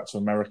 if we go back to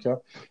America,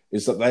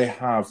 is that they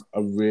have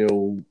a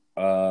real.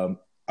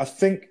 I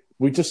think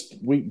we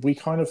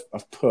kind of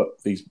have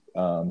put these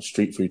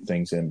street food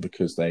things in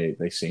because they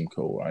seem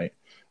cool, right?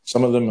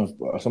 Some of them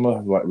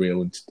have like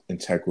real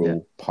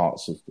integral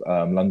parts of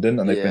London,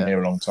 and they've been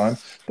here a long time.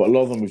 But a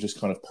lot of them we've just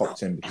kind of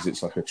popped in because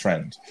it's like a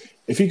trend.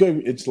 If you go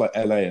into like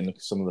LA and look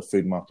at some of the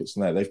food markets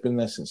in there, they've been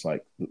there since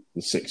like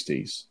the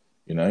 60s,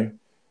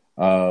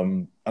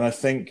 And I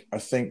think,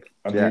 and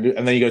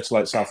then you go to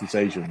like Southeast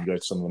Asia and you go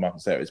to some of the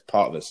markets there. It's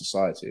part of their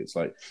society. It's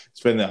like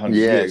it's been there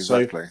hundreds of years.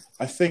 Exactly. So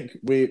I think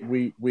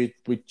we're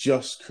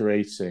just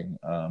creating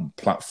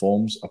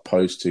platforms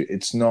opposed to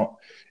it's not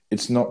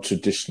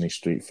traditionally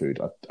street food.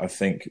 I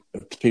think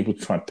people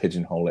try and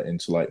pigeonhole it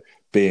into like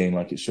being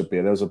like it should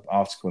be. There was an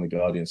article in the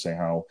Guardian saying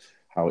how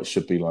it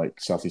should be like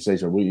Southeast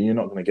Asia. Well, you're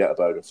not going to get a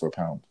burger for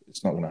 £1.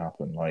 It's not going to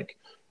happen. Like.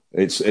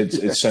 It's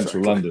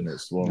central London.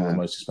 It's one of the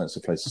most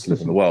expensive places to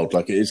live in the world.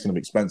 Like it is going to be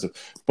expensive,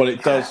 but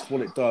it does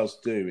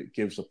it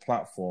gives a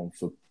platform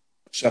for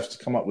chefs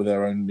to come up with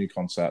their own new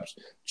concepts,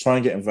 try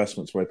and get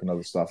investment to open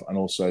other stuff, and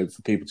also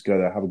for people to go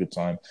there, have a good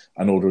time,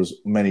 and order as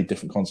many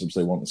different concepts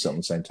they want and sit on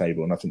the same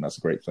table. And I think that's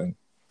a great thing.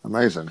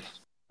 Amazing.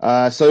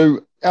 So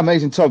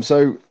amazing, Tom.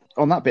 So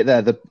on that bit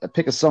there,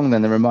 pick a song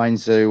then that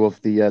reminds you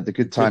of the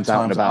good times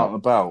out and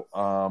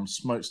about.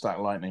 Smokestack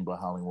Lightning by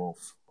Howling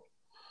Wolf.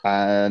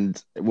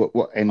 And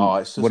what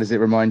does it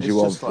remind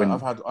you of when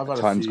I've had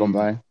time's gone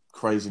by?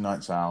 Crazy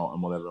nights out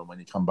and whatever. And when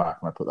you come back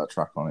and I put that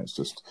track on, it's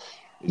just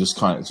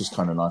kind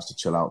of nice to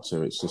chill out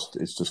to. It's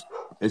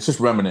just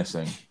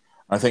reminiscing.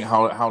 I think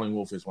Howling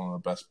Wolf is one of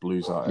the best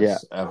blues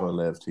artists ever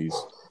lived.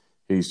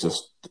 He's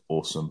just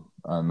awesome,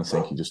 and I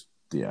think it's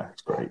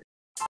great.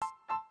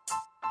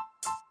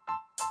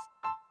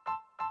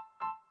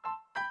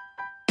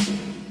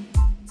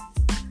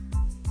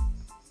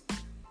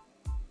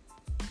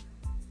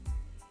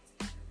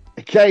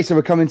 Okay, so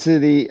we're coming to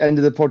the end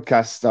of the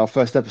podcast, our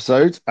first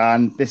episode,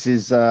 and this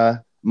is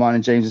mine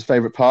and James's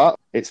favourite part.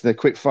 It's the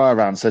quick fire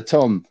round. So,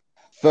 Tom,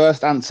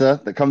 first answer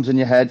that comes in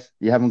your head,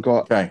 you haven't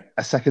got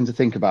a second to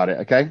think about it,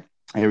 okay?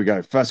 Here we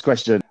go. First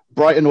question.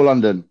 Brighton or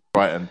London?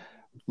 Brighton.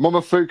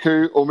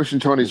 Momofuku or Mission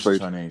Chinese food?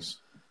 Chinese.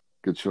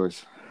 Good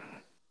choice.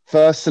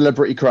 First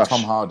celebrity crush?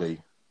 Tom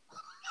Hardy.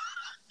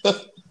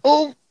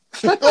 Oh!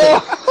 Yeah,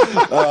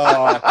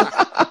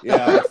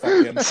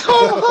 fuck him.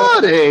 Tom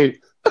Hardy!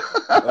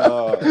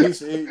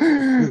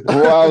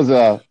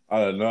 Wowza.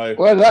 I don't know.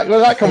 Where did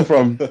that come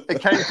from? It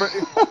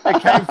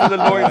came from the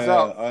loins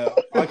up.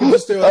 I can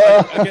just do it.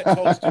 I get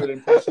told to do an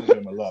impression of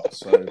him a lot.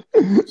 So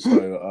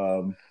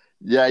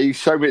yeah, you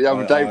showed me the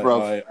other day,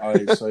 bro.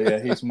 I'd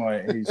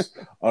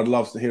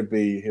love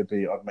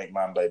to. I'd make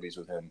man babies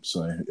with him.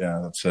 So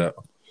yeah, that's it.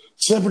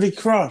 Celebrity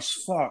crush.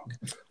 Fuck.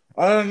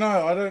 I don't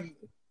know.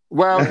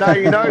 Well, now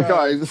you know,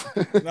 guys.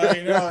 Now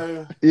you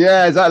know.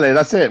 Yeah, exactly.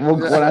 That's it.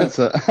 One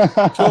answer.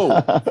 Cool.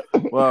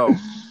 Well.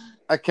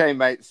 Okay,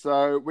 mate.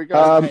 So we're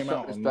going to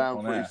shut this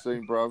down pretty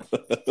soon, bro.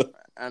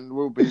 And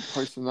we'll be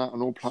posting that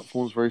on all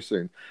platforms very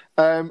soon.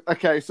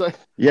 Okay, so...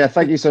 Yeah,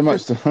 thank you so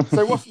much. So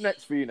what's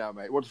next for you now,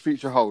 mate? What does the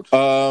future hold?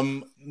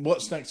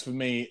 What's next for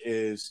me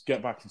is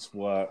get back into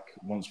work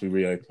once we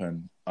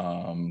reopen,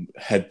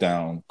 head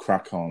down,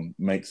 crack on,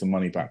 make the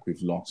money back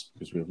we've lost,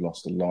 because we've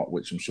lost a lot,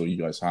 which I'm sure you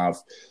guys have.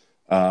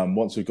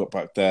 Once we've got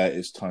back there,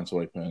 it's time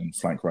to open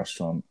Flank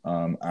Restaurant,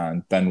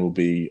 and Ben will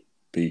be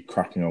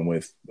cracking on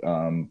with...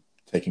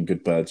 taking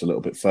Good Birds a little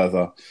bit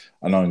further,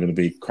 and I'm going to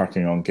be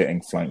cracking on getting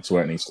Flank to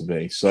where it needs to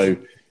be. So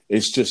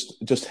it's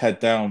just head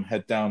down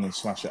and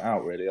smash it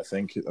out. Really, I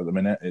think at the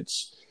minute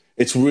it's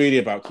really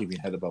about keeping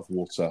your head above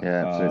water.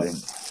 Yeah,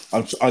 absolutely.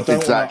 I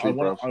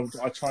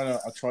try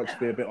to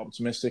be a bit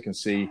optimistic and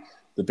see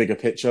the bigger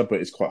picture,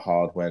 but it's quite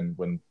hard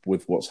when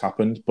with what's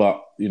happened.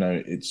 But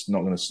it's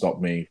not going to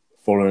stop me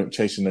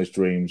chasing those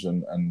dreams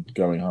and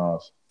going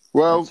hard.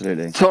 Well,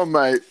 absolutely. Tom,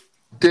 mate,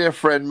 dear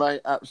friend,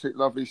 mate, absolute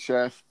lovely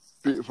chef.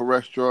 Beautiful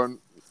restaurant.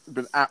 It's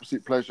been an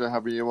absolute pleasure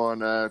having you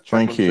on.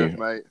 Thank you, Chef,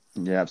 mate.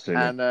 Yeah,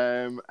 absolutely.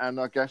 And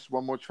I guess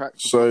one more track.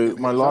 So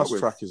my last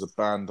track is a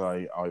band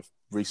I've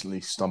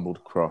recently stumbled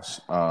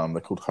across.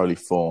 They're called Holy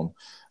Fawn,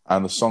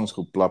 and the song's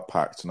called Blood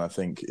Pact. And I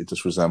think it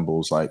just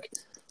resembles like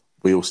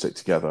we all stick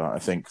together. I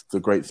think the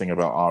great thing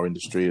about our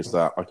industry is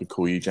that I could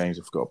call you, James,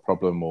 if I've got a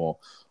problem or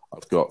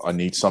I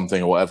need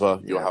something or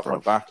whatever. You'll have my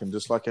back. And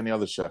just like any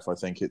other chef, I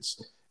think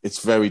it's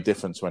very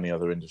different to any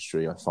other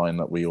industry. I find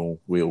that we all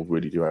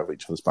really do have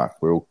each other's back.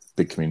 We're all a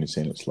big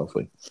community and it's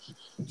lovely.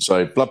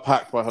 So Blood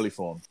Pact by Holy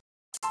Fawn.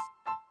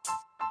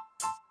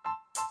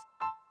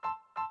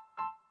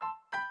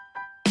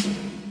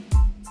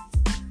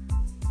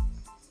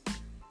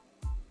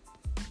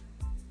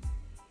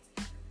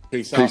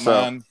 Peace out,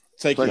 man.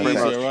 Take it easy,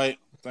 all right?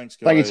 Thanks,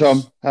 guys. Thank you,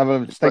 Tom.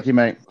 Thank you,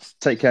 mate.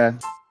 Take care.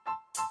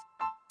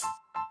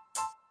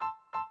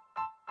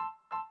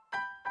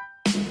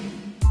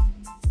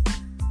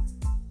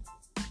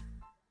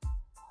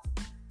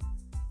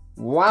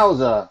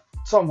 Wowza,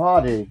 Tom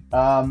Hardy.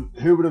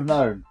 Who would have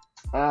known?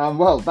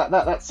 Well,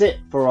 that's it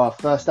for our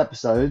first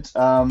episode.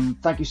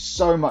 Thank you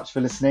so much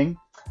for listening.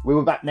 We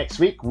will be back next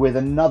week with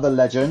another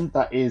legend,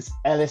 that is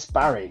Ellis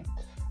Barry.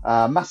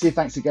 Massive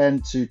thanks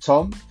again to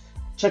Tom.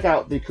 Check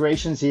out the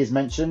creations he has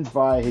mentioned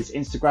via his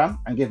Instagram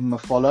and give him a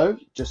follow.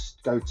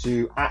 Just go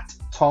to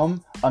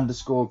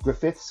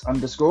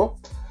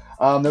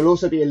 @Tom_Griffiths_. There'll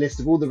also be a list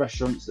of all the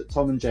restaurants that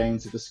Tom and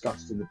James have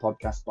discussed in the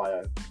podcast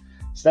bio.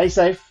 Stay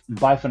safe and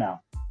bye for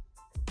now.